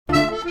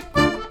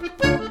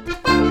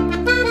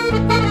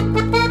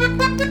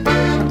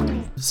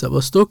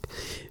Szevasztok!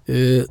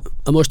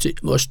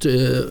 Most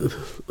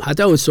hát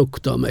ahogy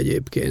szoktam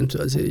egyébként,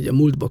 azért így a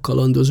múltba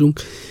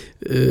kalandozunk.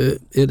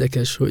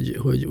 Érdekes,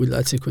 hogy úgy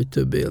látszik, hogy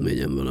több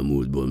élményem van a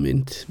múltból,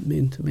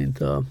 mint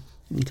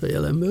a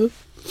jelenből.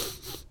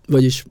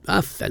 Vagyis,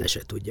 fene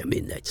se tudja,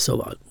 mindegy.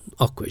 Szóval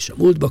akkor is a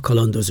múltba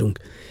kalandozunk.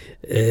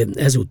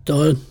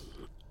 Ezúttal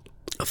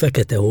a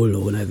Fekete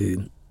Holló nevű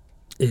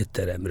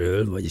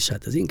étteremről, vagyis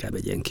hát az inkább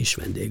egy ilyen kis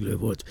vendéglő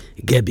volt,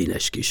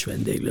 gebines kis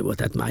vendéglő volt,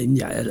 tehát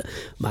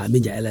már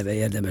mindjárt eleve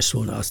érdemes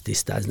volna azt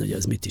tisztázni, hogy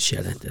az mit is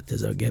jelentett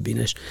ez a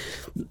gebines,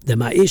 de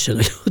már én sem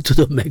nagyon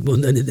tudom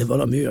megmondani, de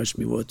valami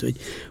olyasmi volt,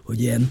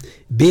 hogy ilyen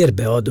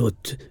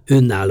bérbeadott,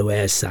 önálló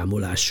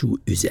elszámolású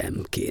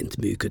üzemként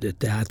működött,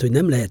 tehát hogy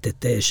nem lehetett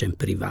teljesen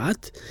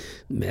privát,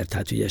 mert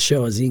hát ugye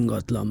se az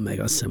ingatlan, meg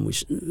azt hiszem,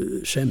 hogy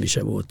semmi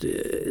se volt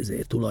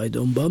ezért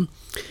tulajdonban,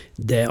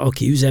 de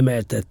aki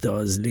üzemeltette,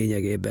 az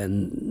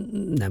lényegében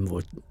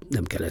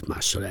nem kellett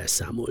mással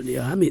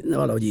elszámolnia. Hát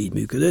valahogy így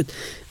működött.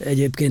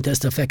 Egyébként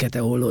ezt a Fekete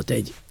Hollót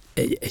egy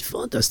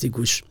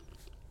fantasztikus,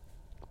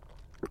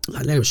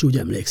 hát legalábbis úgy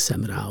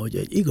emlékszem rá, hogy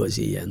egy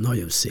igazi ilyen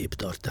nagyon szép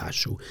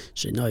tartású,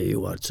 és egy nagyon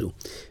jó arcú,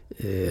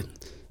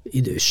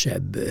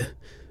 idősebb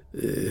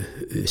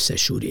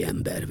összesúri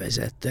ember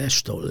vezette,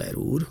 Stoller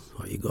úr,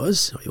 ha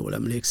igaz, ha jól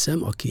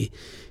emlékszem, aki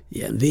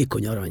ilyen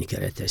vékony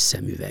aranykeretes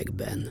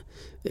szemüvegben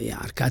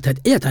járkált. Hát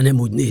egyáltalán nem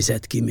úgy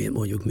nézett ki,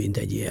 mint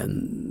egy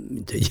ilyen,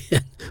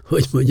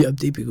 hogy mondjam,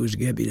 tipikus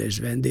gebines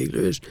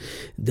vendéglős,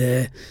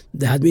 de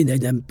hát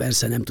mindegy,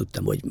 persze nem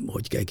tudtam,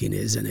 hogy kell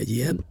kinézzen egy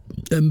ilyen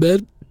ember.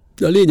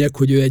 A lényeg,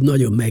 hogy ő egy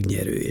nagyon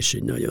megnyerő, és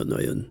egy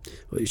nagyon-nagyon,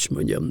 hogy is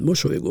mondjam,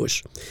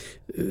 mosolygós,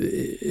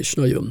 és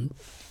nagyon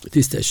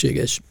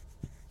tisztességes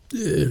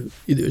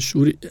idős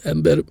úr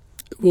ember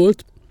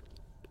volt,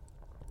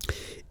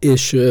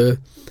 és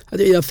hát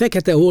ugye a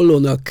Fekete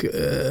Hollónak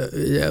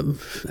ugye,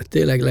 hát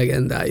tényleg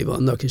legendái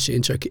vannak, és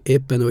én csak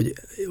éppen,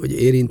 hogy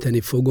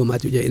érinteni fogom,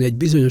 hát ugye én egy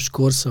bizonyos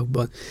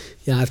korszakban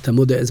jártam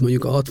oda, ez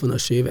mondjuk a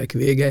 60-as évek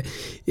vége,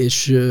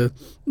 és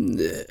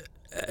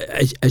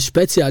egy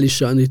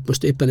speciálisan, itt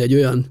most éppen egy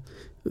olyan,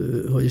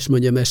 hogy is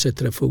mondjam,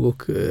 esetre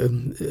fogok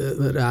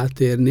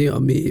rátérni,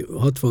 ami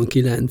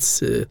 69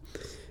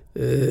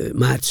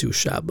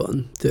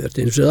 márciusában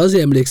történt. És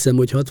azért emlékszem,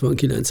 hogy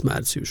 69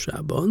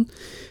 márciusában,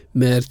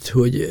 mert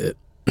hogy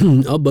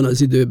abban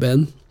az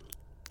időben,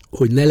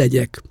 hogy ne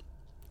legyek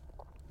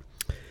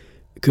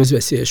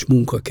közveszélyes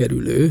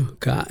munkakerülő,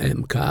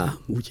 KMK,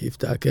 úgy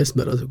hívták ezt,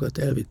 mert azokat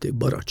elvitték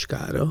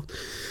Baracskára,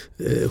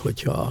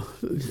 hogyha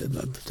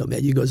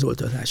egy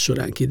igazoltatás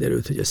során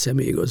kiderült, hogy a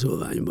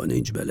személyigazolványban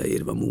nincs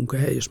beleírva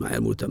munkahely, és már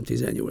elmúltam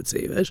 18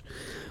 éves,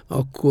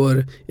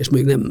 akkor, és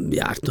még nem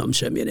jártam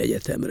semmilyen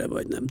egyetemre,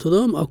 vagy nem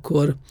tudom,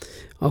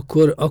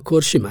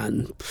 akkor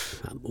simán,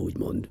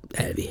 úgymond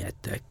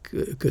elvihettek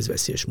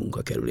közveszélyes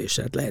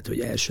munkakerülésre. Hát lehet, hogy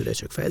elsőre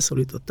csak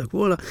felszólítottak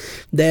volna,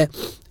 de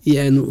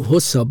ilyen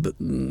hosszabb,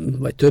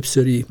 vagy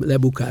többszöri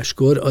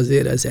lebukáskor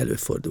azért ez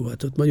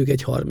előfordulhatott. Mondjuk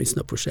egy 30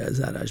 napos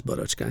elzárás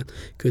Baracskán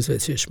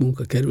közveszélyes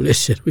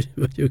munkakerüléssel, úgy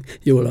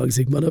jól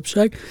hangzik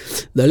manapság.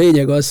 De a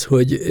lényeg az,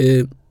 hogy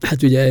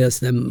hát ugye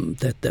ezt nem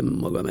tettem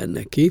magam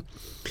ennek ki.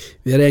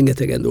 Ugye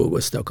rengetegen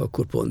dolgoztak,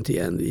 akkor pont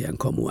ilyen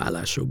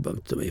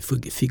kamuállásokban, tudom,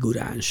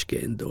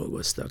 figuránsként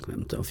dolgoztak,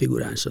 nem tudom,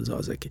 figuráns az,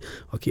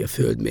 aki a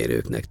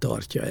földmérőknek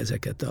tartja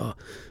ezeket a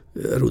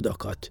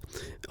rudakat.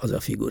 Az a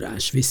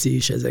figuráns viszi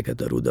is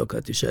ezeket a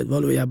rudakat, és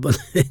valójában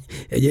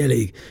egy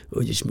elég,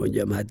 hogy is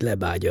mondjam, hát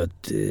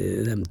lebágyott,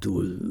 nem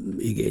túl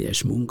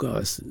igényes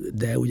munka,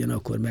 de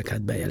ugyanakkor meg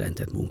hát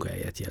bejelentett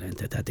munkahelyet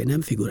jelentett. Hát én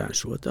nem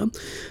figuráns voltam,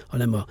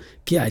 hanem a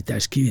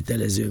kiállítás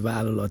kivitelező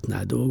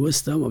vállalatnál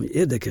dolgoztam, ami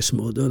érdekes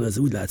módon az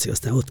úgy látszik,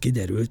 aztán ott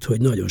kiderült,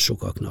 hogy nagyon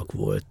sokaknak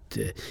volt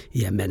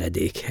ilyen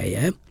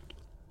menedékhelye,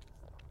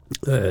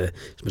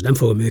 és most nem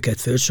fogom őket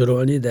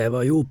felsorolni, de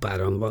van jó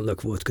páran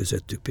vannak, volt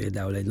közöttük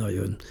például egy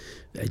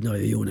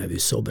nagyon jó nevű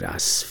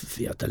szobrász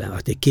fiatalember,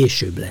 hát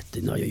később lett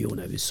egy nagyon jó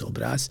nevű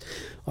szobrász,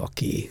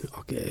 aki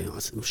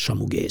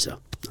Samu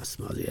Géza,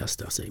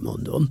 azt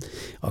mondom,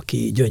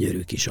 aki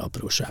gyönyörű kis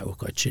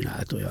apróságokat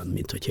csinált, olyan,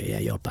 mint hogyha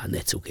ilyen japán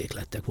necukék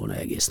lettek volna,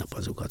 egész nap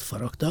azokat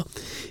faragta,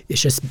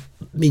 és ezt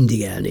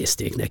mindig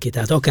elnézték neki,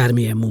 tehát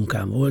akármilyen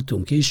munkán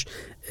voltunk is,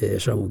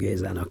 Samu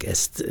Gézának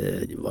ezt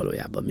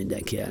valójában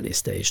mindenki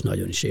elnézte, és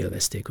nagyon is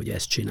élvezték, hogy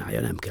ezt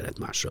csinálja, nem kellett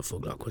mással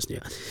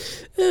foglalkoznia.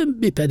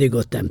 Mi pedig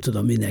ott nem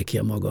tudom, mindenki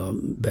a maga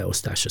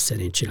beosztása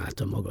szerint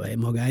csinálta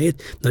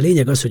magáét. Na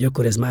lényeg az, hogy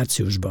akkor ez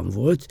márciusban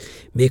volt,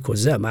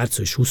 méghozzá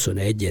március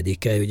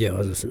 21-e, ugye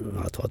az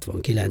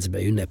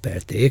 69-ben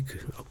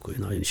ünnepelték, akkor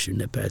nagyon is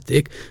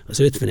ünnepelték, az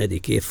 50.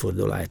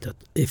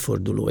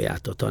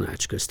 évfordulóját a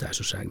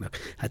Tanácsköztársaságnak.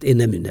 Hát én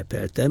nem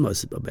ünnepeltem,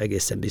 az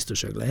egészen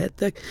biztosak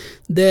lehettek,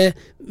 de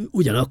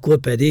ugyanakkor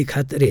pedig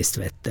hát részt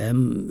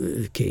vettem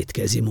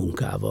kétkezi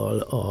munkával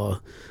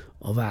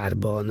a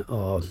várban,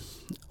 a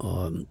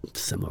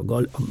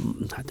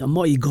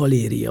mai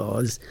galéria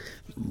az,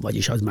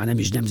 vagyis az már nem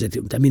is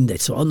nemzeti, de mindegy,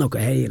 szóval annak a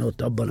helyén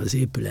ott abban az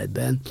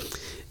épületben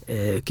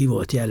ki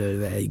volt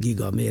jelölve egy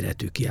giga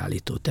méretű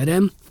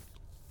kiállítóterem,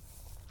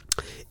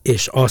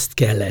 és azt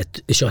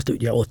kellett, és azt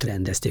ugye ott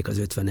rendezték az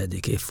 50.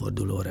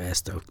 évfordulóra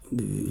ezt a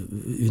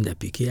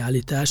ünnepi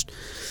kiállítást,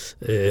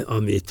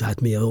 amit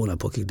hát mi a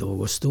hónapokig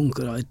dolgoztunk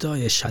rajta,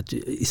 és hát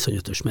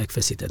iszonyatos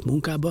megfeszített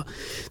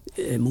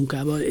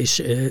munkába, és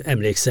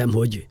emlékszem,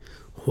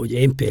 hogy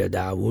én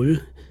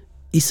például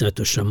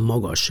iszonyatosan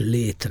magas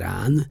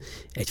létrán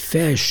egy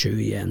felső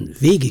ilyen,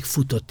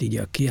 végigfutott így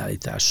a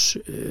kiállítás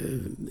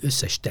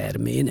összes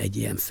termén egy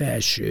ilyen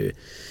felső,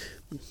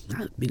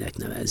 hát minek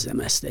nevezzem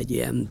ezt, egy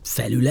ilyen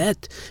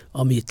felület,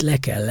 amit le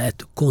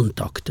kellett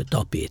kontakt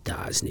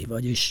tapétázni,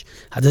 vagyis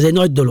hát ez egy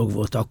nagy dolog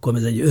volt akkor,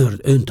 ez egy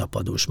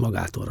öntapadós,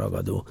 magától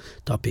ragadó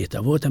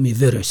tapéta volt, ami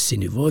vörös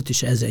színű volt,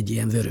 és ez egy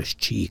ilyen vörös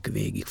csík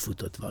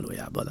végigfutott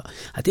valójában.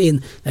 Hát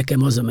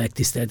nekem az a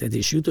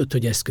megtiszteltetés jutott,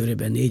 hogy ezt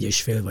körülbelül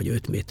 4,5 vagy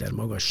 5 méter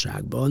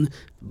magasságban,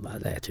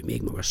 lehet, hogy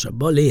még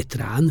magasabban,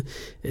 létrán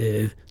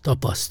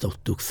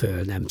tapasztottuk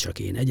föl, nem csak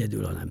én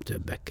egyedül, hanem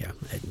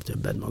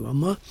többet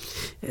magammal,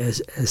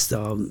 ezt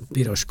a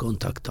piros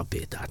kontakt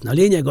tapétát. Na a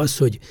lényeg az,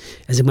 hogy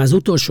ezek már az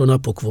utolsó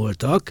napok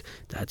voltak,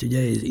 tehát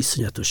ugye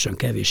iszonyatosan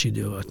kevés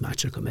idő volt már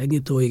csak a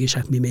megnyitóig, és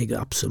hát mi még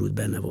abszolút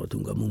benne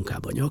voltunk a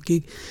munkában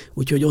nyakig,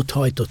 úgyhogy ott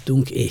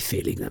hajtottunk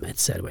éjfélig, nem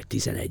egyszer, vagy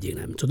 11-ig,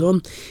 nem tudom,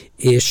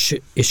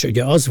 és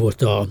ugye az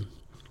volt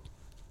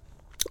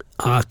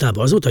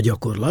általában az volt a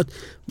gyakorlat,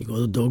 mikor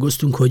ott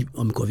dolgoztunk, hogy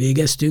amikor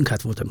végeztünk,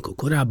 hát volt amikor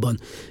korábban,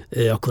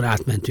 akkor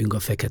átmentünk a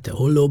Fekete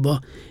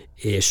Hollóba,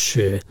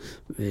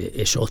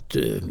 és ott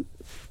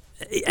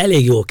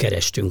elég jól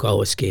kerestünk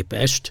ahhoz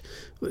képest,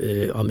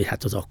 ami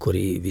hát az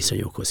akkori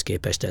viszonyokhoz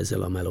képest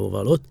ezzel a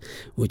melóval ott,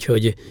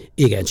 úgyhogy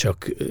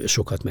igencsak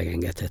sokat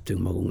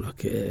megengedhettünk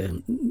magunknak,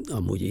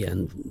 amúgy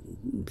ilyen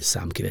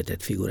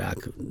számkivetett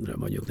figurákra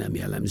mondjuk nem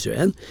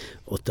jellemzően.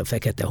 Ott a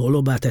Fekete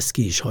Hollóbát, ezt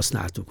ki is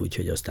használtuk,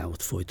 úgyhogy aztán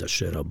ott folyt a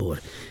sör, a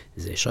bor,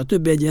 és a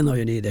többi egy ilyen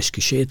nagyon édes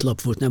kis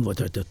étlap volt, nem volt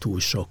rajta túl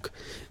sok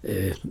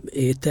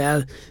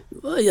étel.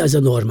 Ez a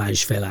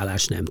normális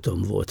felállás, nem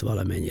tudom, volt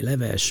valamennyi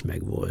leves,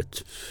 meg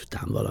volt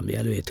tám valami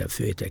előétel,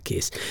 főétel,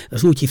 kész.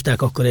 Azt úgy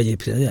hívták akkor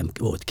egyébként, nem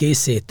volt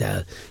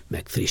készétel,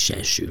 meg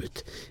frissen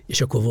sült.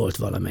 És akkor volt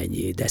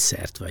valamennyi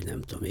desszert, vagy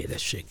nem tudom,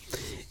 édesség.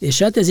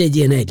 És hát ez egy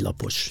ilyen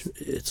egylapos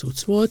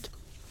cucc volt,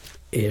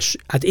 és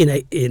hát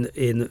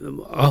én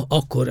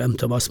akkor, nem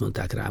tudom, azt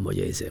mondták rám, hogy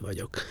ezé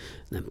vagyok,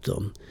 nem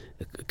tudom,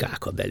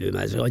 kákabelő,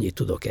 mert annyit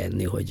tudok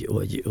enni,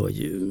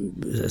 hogy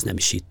ezt nem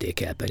is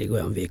hitték el, pedig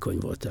olyan vékony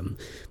voltam,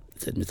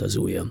 mint az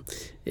ujjam.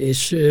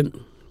 És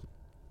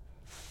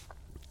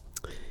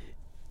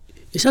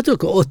hát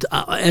akkor ott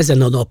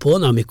ezen a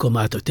napon, amikor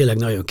már tényleg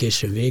nagyon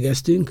későn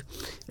végeztünk,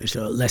 és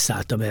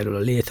leszálltam erről a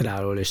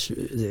létráról, és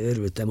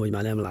örültem, hogy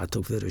már nem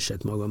látok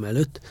vöröset magam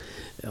előtt,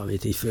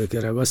 amit így föl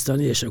kell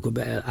ragasztani, és akkor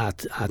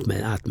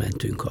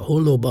átmentünk a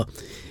Hollóba,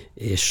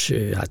 és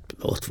hát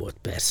ott volt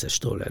persze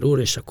Stoller úr,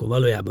 és akkor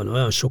valójában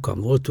olyan sokan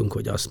voltunk,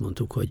 hogy azt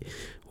mondtuk,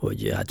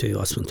 hogy hát ő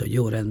azt mondta, hogy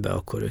jó, rendben,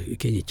 akkor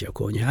kinyitja a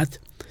konyhát,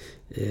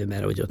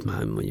 mert hogy ott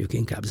már mondjuk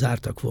inkább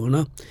zártak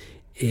volna,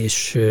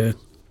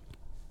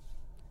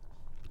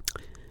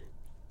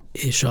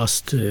 és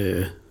azt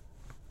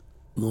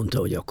mondta,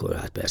 hogy akkor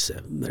hát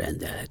persze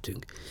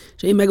rendelhetünk.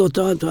 És én meg ott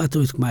hát,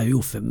 hogy már jó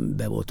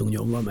be voltunk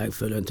nyomva, meg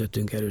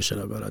fölöntöttünk erősen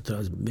a garatra,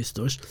 az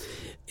biztos,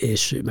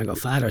 és meg a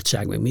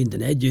fáradtság, meg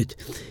minden együtt,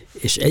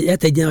 és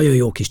egy nagyon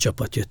jó kis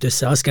csapat jött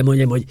össze. Azt kell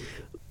mondjam, hogy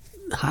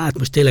hát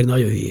most tényleg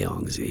nagyon hülye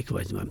hangzik,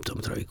 vagy nem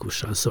tudom,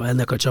 tragikusan. Szóval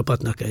ennek a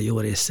csapatnak egy jó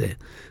része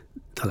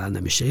talán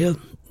nem is él,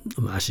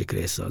 a másik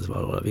része az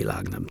valahol a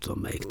világ nem tudom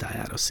melyik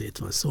tájára szét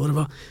van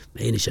szórva,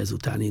 mert én is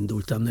ezután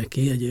indultam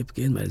neki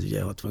egyébként, mert ez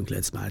ugye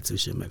 69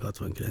 márciusban, meg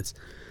 69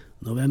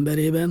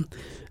 novemberében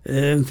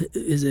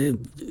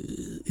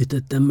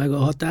ütöttem meg a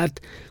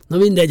határt. Na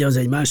mindegy, az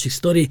egy másik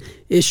sztori,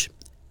 és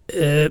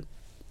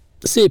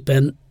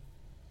szépen,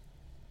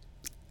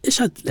 és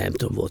hát nem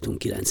tudom,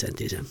 voltunk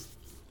 9-10.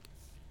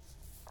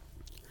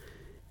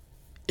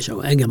 És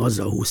akkor engem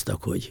azzal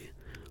húztak,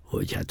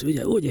 hogy hát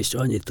ugye úgyis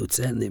annyit tudsz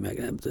enni, meg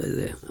nem tudom,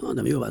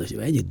 mondom, jó van, hogy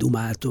ennyit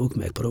dumáltok,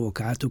 meg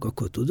provokáltok,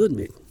 akkor tudod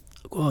mi?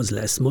 Akkor az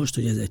lesz most,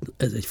 hogy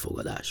ez egy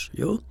fogadás,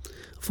 jó? A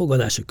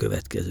fogadás a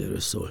következőről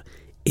szól.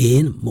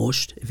 Én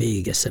most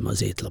végigeszem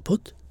az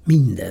étlapot,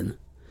 minden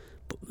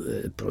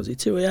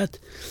pozícióját,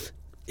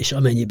 és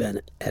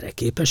amennyiben erre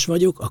képes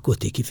vagyok, akkor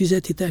ti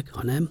kifizetitek,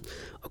 ha nem,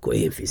 akkor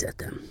én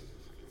fizetem.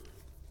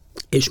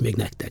 És még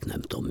nektek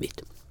nem tudom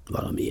mit.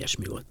 Valami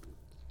ilyesmi volt.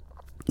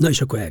 Na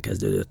és akkor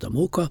elkezdődött a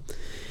móka,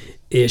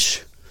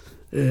 és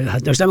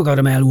hát most nem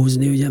akarom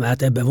elhúzni, ugye,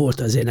 mert ebben volt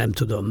azért, nem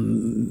tudom,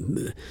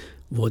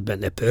 volt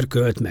benne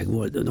pörkölt, meg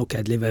volt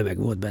nokedlivel, meg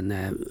volt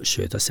benne,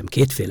 sőt azt hiszem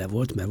kétféle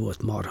volt, mert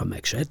volt marha,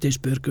 meg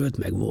sertéspörkölt,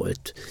 meg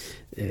volt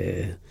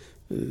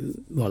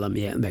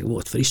valamilyen, meg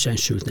volt frissen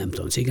sült, nem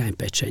tudom,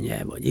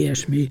 cigánypecsenye, vagy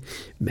ilyesmi,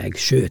 meg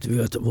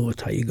sőt, volt,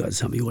 ha igaz,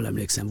 ha jól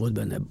emlékszem, volt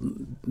benne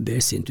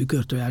bélszín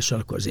tükörtojással,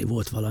 akkor azért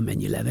volt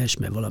valamennyi leves,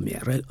 mert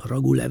valamilyen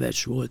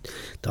raguleves volt,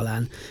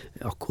 talán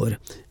akkor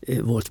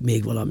volt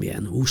még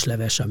valamilyen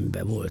húsleves,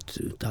 amiben volt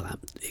talán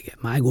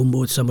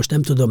májgombóc, szóval most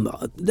nem tudom,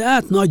 de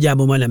hát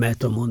nagyjából majdnem el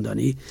tudom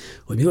mondani,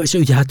 hogy mi van, és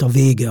ugye hát a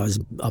vége az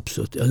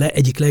abszolút,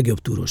 egyik legjobb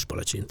túrós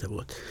palacsinta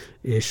volt.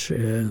 És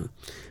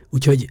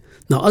úgyhogy,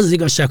 az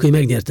igazság, hogy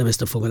megnyertem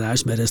ezt a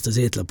fogadást, mert ezt az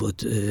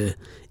étlapot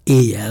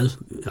éjjel,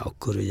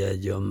 akkor ugye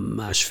egy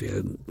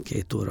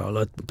 1,5-2 óra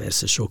alatt,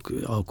 persze sok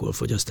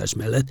alkoholfogyasztás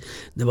mellett,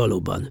 de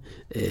valóban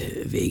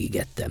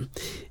végigettem.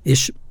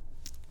 És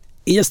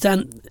így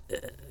aztán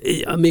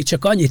még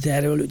csak annyit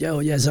erről, ugye,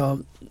 hogy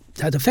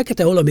tehát a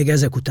Fekete Holló még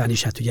ezek után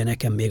is, hát ugye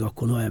nekem még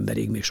akkor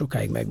novemberig még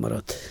sokáig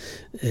megmaradt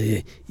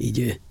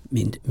így,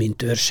 mint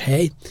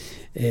törzshely,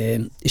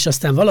 és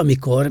aztán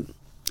valamikor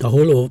a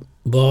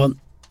Hollóba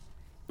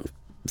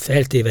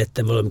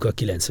feltévettem valamikor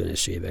a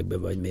 90-es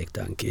években, vagy még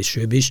talán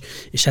később is,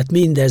 és hát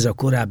mindez a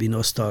korábbi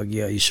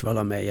nosztalgia is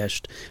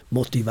valamelyest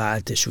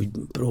motivált, és úgy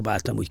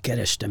próbáltam, úgy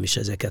kerestem is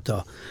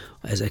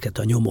ezeket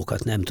a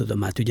nyomokat, nem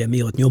tudom, hát ugye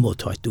mi ott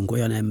nyomot hagytunk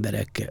olyan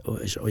emberek,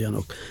 és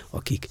olyanok,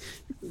 akik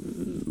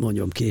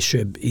mondjam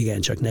később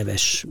igencsak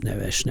neves,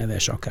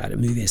 akár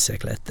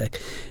művészek lettek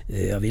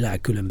a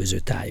világ különböző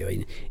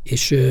tájain.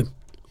 És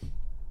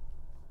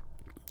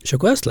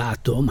akkor azt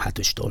látom, hát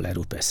hogy Stoller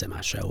úr persze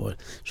máshol,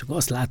 és akkor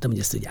azt láttam, hogy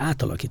ezt így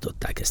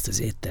átalakították ezt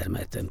az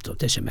éttermet, nem tudom,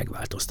 teljesen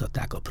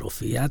megváltoztatták a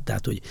profilját,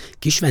 tehát hogy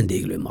kis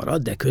vendéglő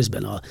marad, de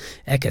közben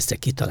elkezdtek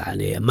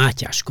kitalálni ilyen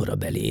Mátyás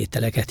korabeli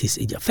ételeket, hisz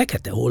így a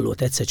Fekete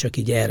Hollót egyszer csak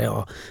így erre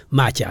a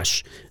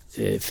Mátyás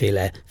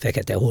féle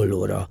Fekete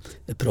Hollóra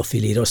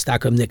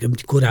profilírozták, aminek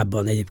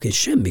korábban egyébként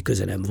semmi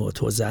köze nem volt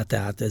hozzá,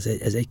 tehát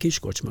ez egy kis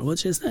kocsma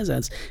volt, és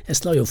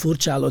ezt nagyon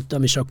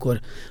furcsálottam, és akkor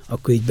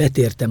így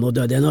betértem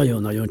oda, de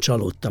nagyon-nagyon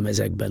csalódtam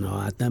ezekben,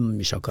 hát nem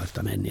is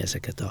akartam enni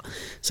ezeket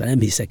szóval nem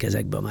hiszek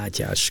ezekbe a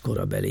Mátyás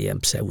korabeli ilyen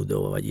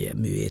pseudo, vagy ilyen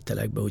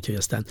műételekbe, úgyhogy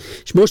aztán,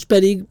 és most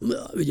pedig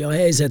ugye a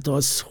helyzet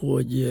az,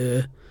 hogy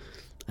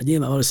hát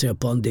nyilván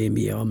valószínűleg a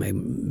pandémia,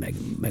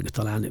 meg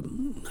talán,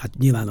 hát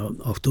nyilván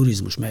a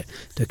turizmus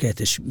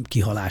tökéletes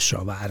kihalása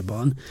a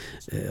várban,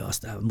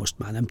 aztán most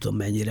már nem tudom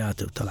mennyire,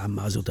 hát talán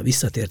már azóta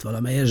visszatért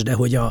valamelyes, de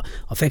hogy a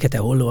Fekete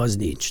Holló az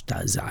nincs,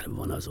 tehát zárva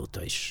van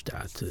azóta is,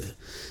 tehát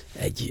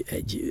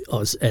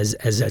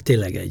ezzel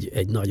tényleg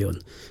egy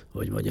nagyon,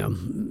 hogy mondjam,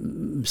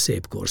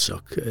 szép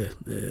korszak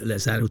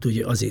lezárult,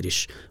 ugye azért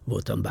is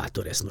voltam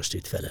bátor ezt most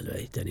itt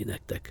felelőíteni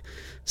nektek.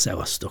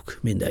 Szevasztok,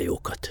 minden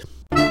jókat!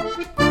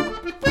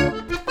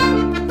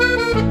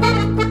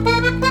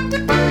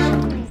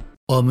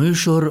 A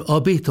műsor a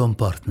Béton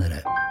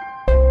partnere.